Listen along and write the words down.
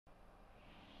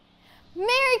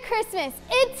Merry Christmas!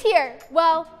 It's here!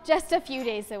 Well, just a few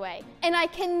days away. And I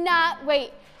cannot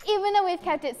wait. Even though we've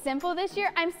kept it simple this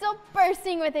year, I'm still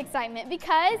bursting with excitement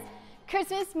because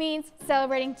Christmas means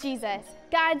celebrating Jesus,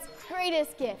 God's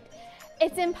greatest gift.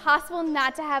 It's impossible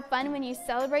not to have fun when you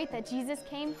celebrate that Jesus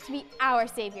came to be our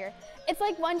Savior. It's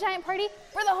like one giant party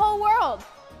for the whole world.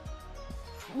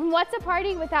 What's a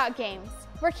party without games?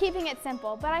 We're keeping it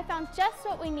simple, but I found just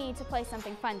what we need to play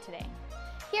something fun today.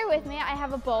 Here with me, I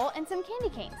have a bowl and some candy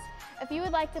canes. If you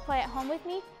would like to play at home with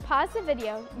me, pause the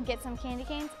video and get some candy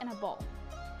canes and a bowl.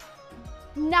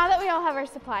 Now that we all have our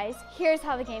supplies, here's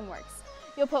how the game works.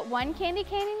 You'll put one candy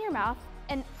cane in your mouth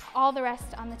and all the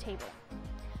rest on the table.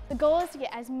 The goal is to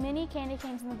get as many candy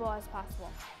canes in the bowl as possible,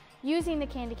 using the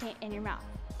candy cane in your mouth.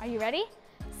 Are you ready?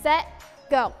 Set,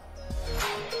 go.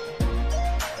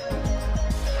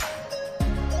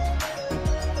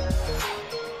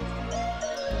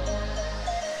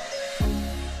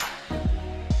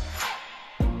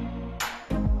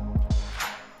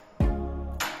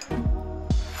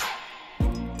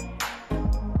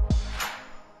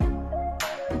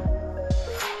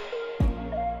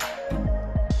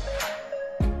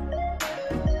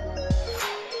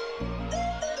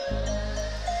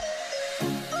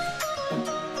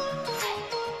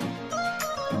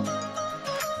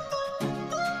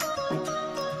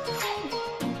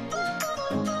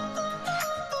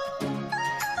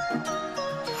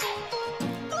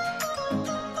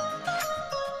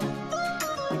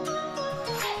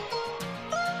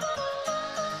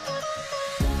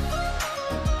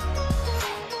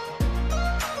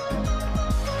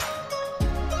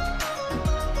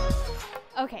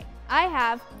 Okay, I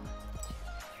have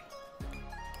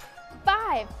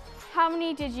 5. How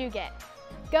many did you get?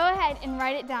 Go ahead and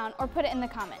write it down or put it in the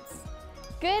comments.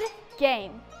 Good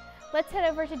game. Let's head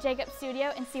over to Jacob's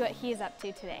studio and see what he is up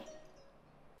to today.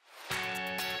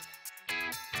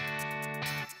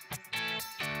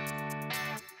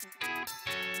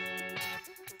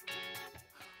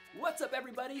 What's up,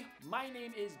 everybody? My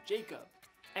name is Jacob,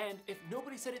 and if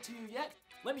nobody said it to you yet,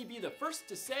 let me be the first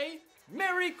to say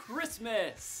Merry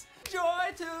Christmas!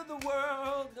 Joy to the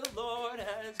world, the Lord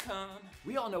has come.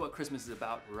 We all know what Christmas is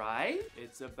about, right?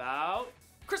 It's about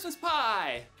Christmas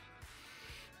pie.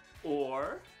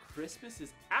 Or Christmas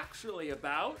is actually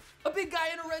about a big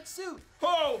guy in a red suit.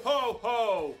 Ho, ho,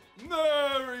 ho!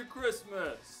 Merry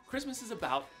Christmas! Christmas is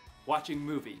about watching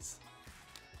movies.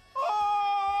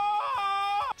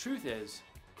 Truth is,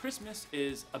 Christmas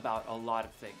is about a lot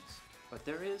of things, but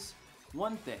there is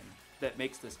one thing that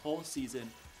makes this whole season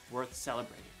worth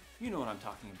celebrating. You know what I'm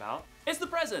talking about. It's the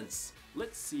presents.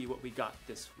 Let's see what we got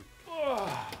this week.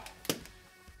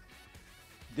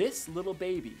 This little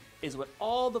baby is what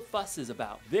all the fuss is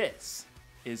about. This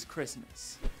is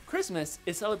Christmas. Christmas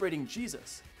is celebrating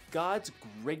Jesus, God's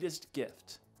greatest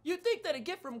gift. You'd think that a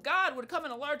gift from God would come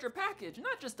in a larger package,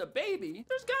 not just a baby.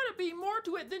 There's gotta be more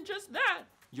to it than just that.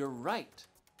 You're right.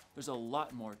 There's a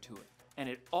lot more to it. And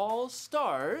it all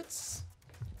starts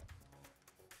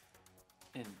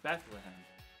in Bethlehem.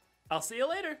 I'll see you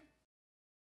later.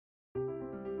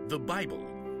 The Bible.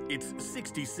 It's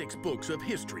 66 books of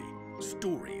history,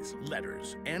 stories,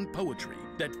 letters, and poetry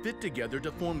that fit together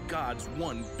to form God's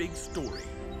one big story.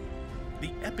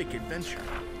 The epic adventure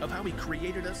of how He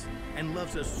created us and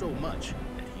loves us so much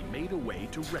that He made a way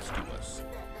to rescue us.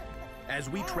 As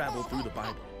we travel through the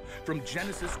Bible, from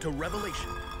Genesis to Revelation,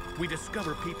 we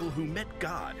discover people who met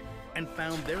God and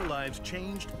found their lives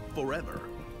changed forever.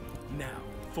 Now,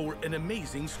 for an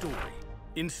amazing story,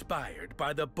 inspired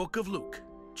by the book of Luke,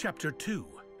 chapter 2,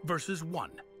 verses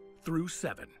 1 through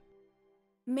 7.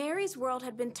 Mary's world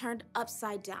had been turned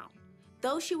upside down.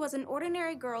 Though she was an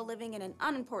ordinary girl living in an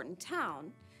unimportant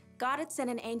town, God had sent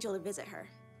an angel to visit her.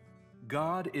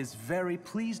 God is very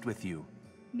pleased with you.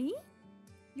 Me?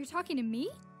 You're talking to me?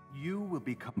 You will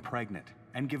become pregnant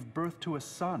and give birth to a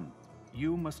son.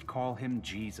 You must call him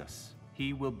Jesus.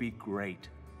 He will be great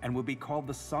and will be called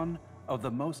the Son of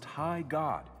the Most High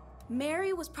God.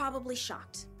 Mary was probably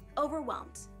shocked,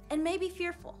 overwhelmed, and maybe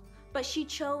fearful, but she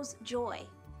chose joy.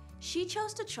 She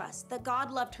chose to trust that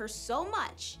God loved her so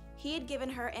much, He had given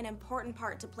her an important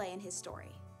part to play in His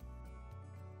story.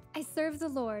 I serve the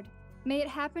Lord. May it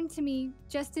happen to me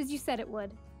just as you said it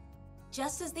would.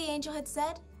 Just as the angel had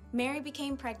said, Mary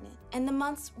became pregnant, and the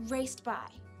months raced by.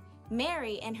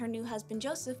 Mary and her new husband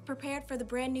Joseph prepared for the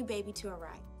brand new baby to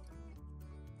arrive.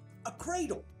 A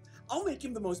cradle! I'll make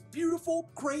him the most beautiful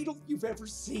cradle you've ever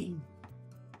seen.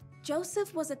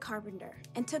 Joseph was a carpenter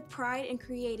and took pride in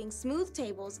creating smooth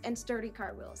tables and sturdy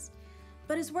cartwheels,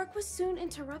 but his work was soon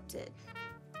interrupted.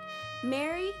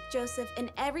 Mary, Joseph,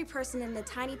 and every person in the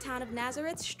tiny town of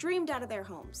Nazareth streamed out of their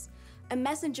homes. a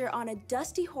messenger on a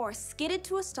dusty horse skidded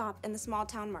to a stop in the small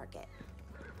town market.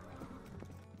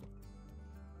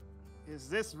 Is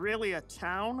this really a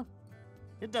town?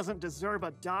 It doesn't deserve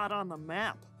a dot on the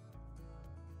map.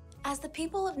 As the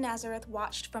people of Nazareth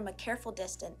watched from a careful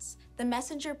distance, the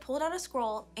messenger pulled out a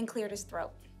scroll and cleared his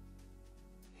throat.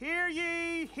 Hear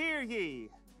ye, hear ye.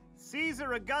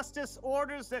 Caesar Augustus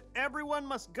orders that everyone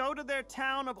must go to their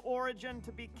town of origin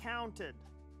to be counted.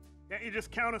 Can't you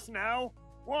just count us now?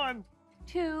 1,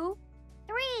 2,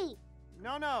 3.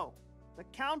 No. The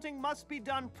counting must be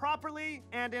done properly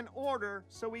and in order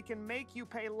so we can make you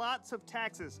pay lots of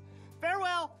taxes.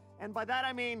 Farewell, and by that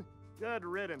I mean good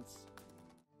riddance.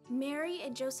 Mary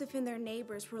and Joseph and their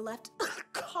neighbors were left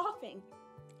coughing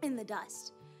in the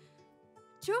dust.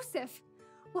 Joseph,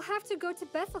 we'll have to go to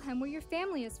Bethlehem where your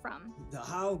family is from.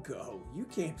 I'll go. You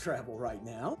can't travel right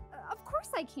now. Of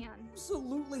course I can.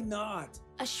 Absolutely not.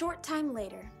 A short time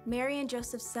later, Mary and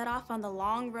Joseph set off on the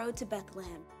long road to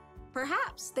Bethlehem.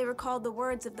 Perhaps they recalled the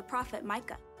words of the prophet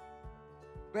Micah.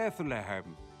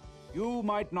 Bethlehem, you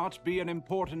might not be an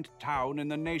important town in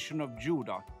the nation of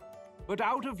Judah, but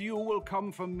out of you will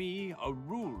come for me a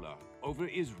ruler over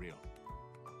Israel.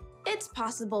 It's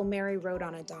possible Mary rode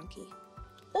on a donkey.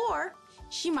 Or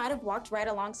she might have walked right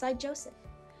alongside Joseph.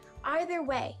 Either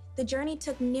way, the journey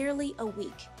took nearly a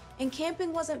week, and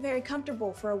camping wasn't very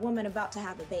comfortable for a woman about to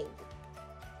have a baby.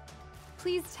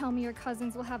 Please tell me your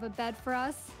cousins will have a bed for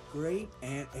us. Great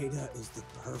Aunt Ada is the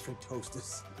perfect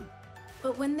hostess.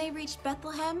 But when they reached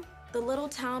Bethlehem, the little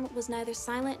town was neither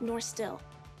silent nor still.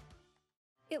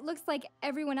 It looks like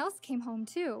everyone else came home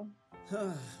too.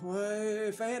 Well,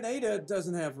 if Aunt Ada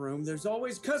doesn't have room, there's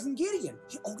always Cousin Gideon.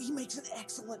 He makes an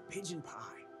excellent pigeon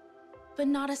pie. But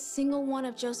not a single one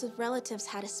of Joseph's relatives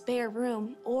had a spare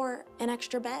room or an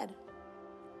extra bed.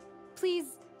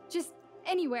 Please, just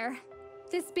anywhere.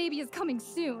 This baby is coming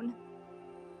soon.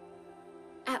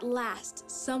 At last,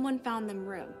 someone found them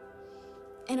room,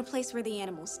 in a place where the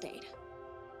animals stayed.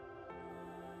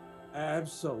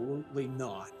 Absolutely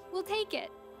not. We'll take it.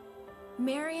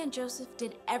 Mary and Joseph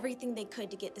did everything they could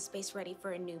to get the space ready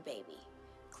for a new baby.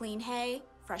 Clean hay,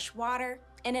 fresh water,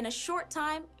 and in a short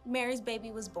time, Mary's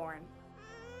baby was born.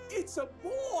 It's a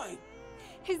boy!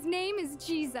 His name is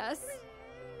Jesus.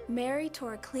 Mary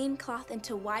tore a clean cloth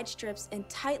into wide strips and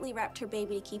tightly wrapped her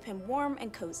baby to keep him warm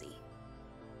and cozy.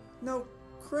 No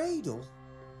cradle?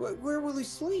 Where will he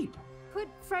sleep? Put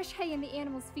fresh hay in the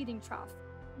animal's feeding trough.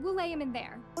 We'll lay him in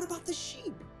there. What about the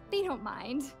sheep? They don't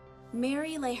mind.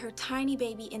 Mary lay her tiny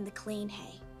baby in the clean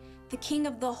hay, the king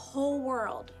of the whole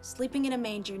world, sleeping in a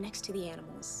manger next to the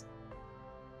animals.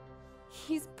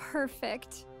 He's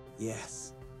perfect.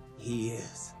 Yes, he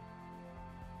is.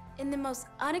 In the most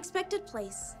unexpected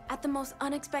place, at the most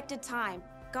unexpected time,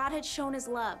 God had shown his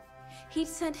love. He'd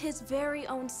sent his very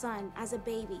own son as a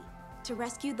baby to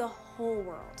rescue the whole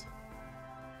world.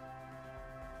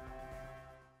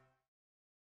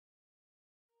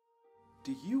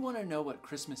 Do you want to know what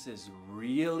Christmas is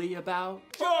really about?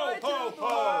 Ho, ho,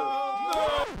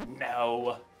 ho!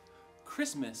 No.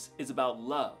 Christmas is about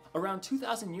love. Around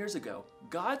 2,000 years ago,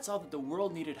 God saw that the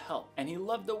world needed help, and he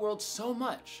loved the world so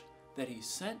much that he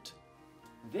sent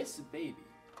this baby.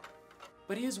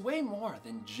 But he is way more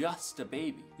than just a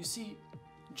baby. You see,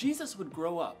 Jesus would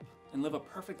grow up and live a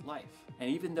perfect life, and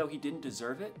even though he didn't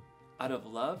deserve it, out of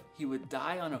love, he would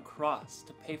die on a cross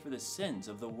to pay for the sins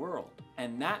of the world.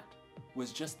 And that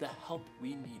was just the help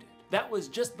we needed. That was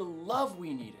just the love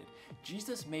we needed.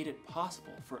 Jesus made it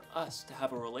possible for us to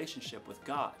have a relationship with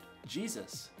God.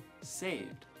 Jesus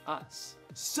saved us.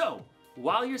 So,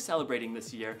 while you're celebrating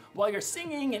this year, while you're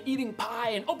singing and eating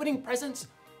pie and opening presents,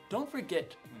 don't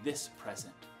forget this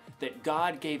present that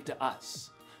God gave to us.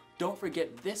 Don't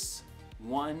forget this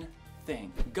one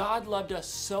thing. God loved us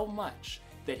so much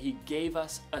that he gave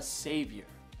us a savior.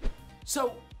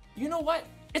 So, you know what?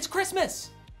 It's Christmas!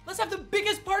 Let's have the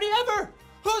biggest party ever!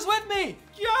 Who's with me?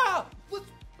 Yeah! Let's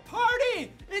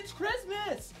party! It's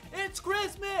Christmas! It's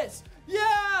Christmas!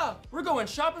 Yeah! We're going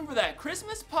shopping for that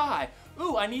Christmas pie.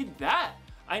 Ooh, I need that.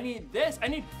 I need this. I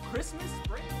need Christmas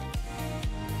sprinkles.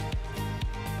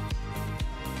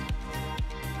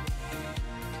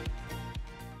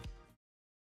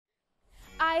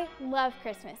 I love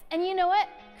Christmas. And you know what?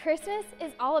 Christmas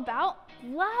is all about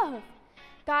love.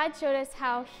 God showed us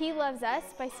how he loves us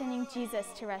by sending Jesus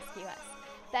to rescue us.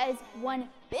 That is one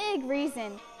big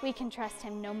reason we can trust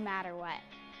him no matter what.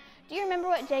 Do you remember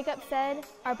what Jacob said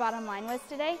our bottom line was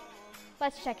today?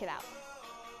 Let's check it out.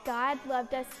 God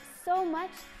loved us so much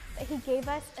that he gave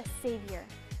us a savior.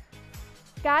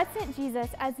 God sent Jesus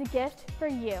as a gift for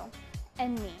you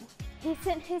and me. He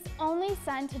sent his only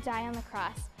son to die on the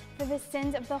cross for the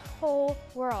sins of the whole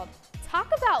world. Talk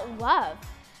about love.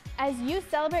 As you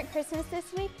celebrate Christmas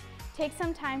this week, take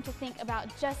some time to think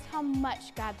about just how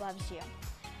much God loves you.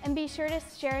 And be sure to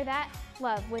share that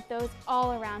love with those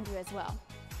all around you as well.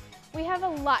 We have a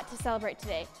lot to celebrate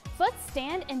today, so let's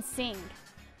stand and sing.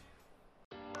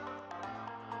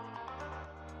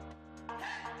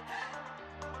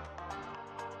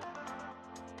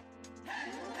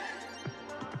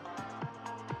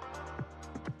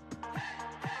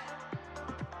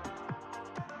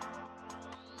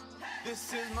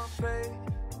 This is my faith,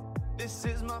 this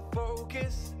is my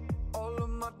focus, all of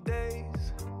my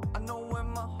days. I know where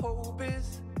my hope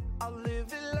is, I'll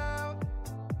live it loud,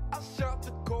 I'll shout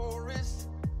the chorus,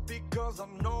 because I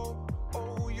know,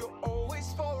 oh, you're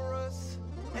always for us.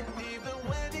 And even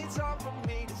when it's hard for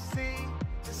me to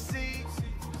see,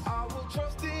 I will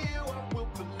trust in you, I will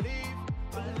believe.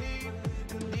 And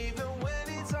even when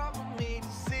it's hard for me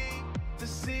to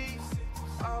see,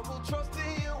 I will trust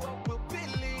in you, I will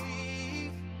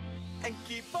believe. And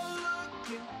keep on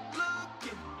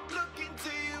looking to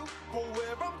you for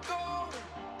where I'm going,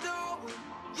 knowing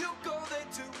you go there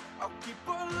too. I'll keep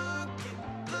on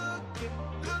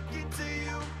looking to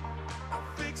you. I'll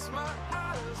fix my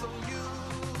eyes on you.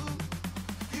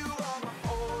 You are my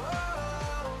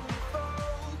only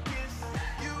focus.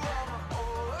 You are my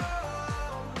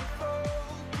only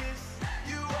focus.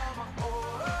 You are my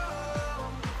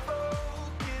only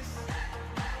focus.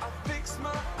 I fix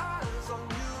my eyes on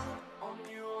you.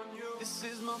 This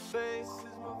is my faith,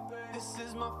 this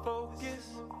is my focus,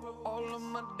 all of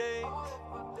my days.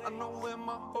 I know where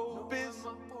my hope is,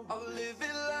 I'll live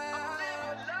it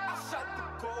loud, I'll shout the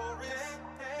chorus,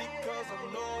 because I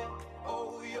know,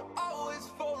 oh, you're always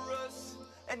for us.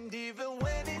 And even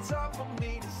when it's hard for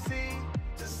me to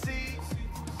see,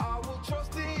 I will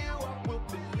trust in you, I will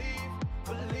believe.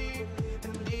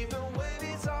 And even when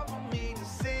it's hard for me to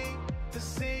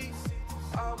see,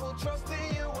 I will trust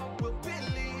in you, I will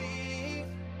believe.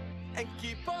 And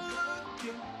keep on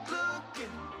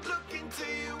looking to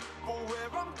you for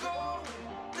where I'm going,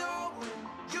 knowing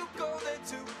you go there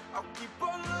too. I'll keep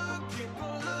on looking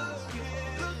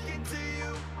to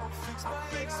you. I'll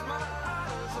fix my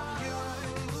eyes on you.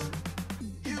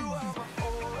 You are my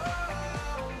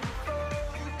only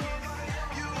focus.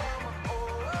 You are my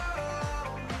only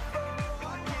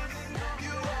focus.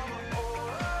 You are my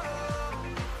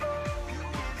only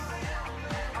focus.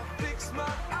 I fix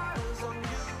my eyes on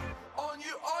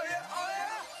you, oh yeah.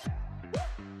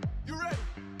 You ready?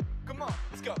 Come on,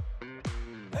 let's go.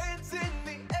 Hands in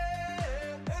the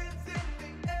air, hands in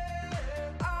the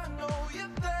air. I know you're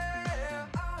there,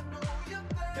 I know you're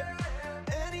there.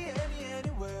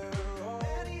 Anywhere, oh.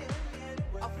 Anywhere.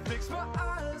 I fix my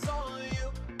eyes on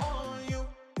you, on you.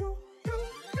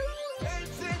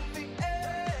 Hands in the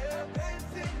air,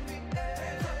 hands in the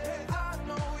air. I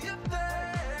know you're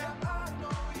there, I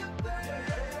know you're there.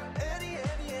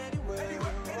 Anywhere.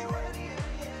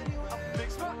 I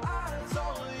fix my eyes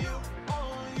on you,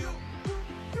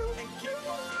 and keep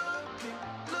on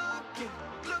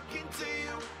looking to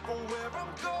you for where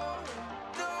I'm going,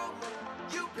 knowing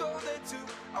you go there too.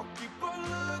 I'll keep on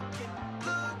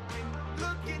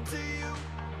looking to you.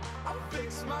 I'll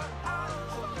fix my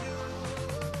eyes on you.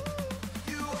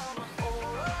 You are my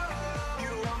only,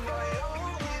 you are my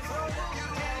only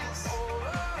focus.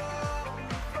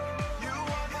 You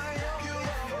are my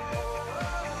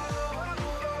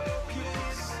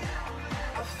focus.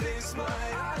 I fix my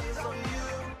eyes on you.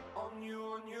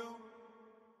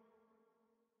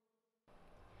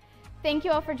 Thank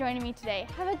you all for joining me today.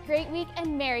 Have a great week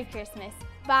and Merry Christmas.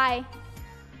 Bye.